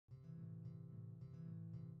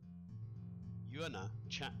Yonah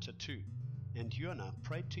Chapter 2. And Yonah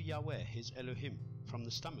prayed to Yahweh his Elohim from the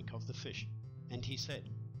stomach of the fish. And he said,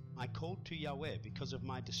 I called to Yahweh because of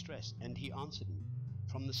my distress, and he answered me.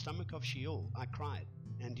 From the stomach of Sheol I cried,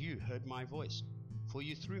 and you heard my voice. For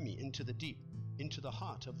you threw me into the deep, into the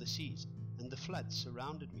heart of the seas, and the floods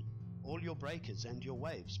surrounded me. All your breakers and your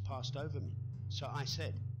waves passed over me. So I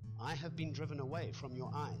said, I have been driven away from your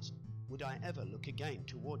eyes. Would I ever look again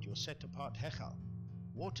toward your set-apart Hechal?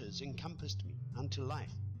 Waters encompassed me unto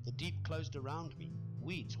life. The deep closed around me.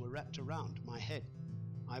 Weeds were wrapped around my head.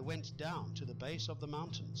 I went down to the base of the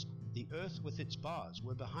mountains. The earth with its bars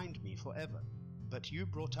were behind me forever. But you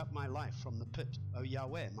brought up my life from the pit, O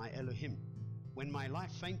Yahweh my Elohim. When my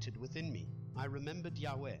life fainted within me, I remembered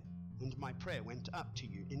Yahweh, and my prayer went up to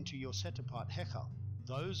you into your set-apart Hechal.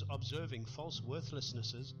 Those observing false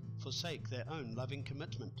worthlessnesses forsake their own loving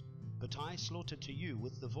commitment. But I slaughter to you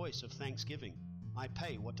with the voice of thanksgiving. I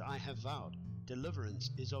pay what I have vowed.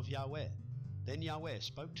 Deliverance is of Yahweh. Then Yahweh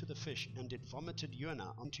spoke to the fish, and it vomited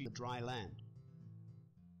Yonah onto the dry land.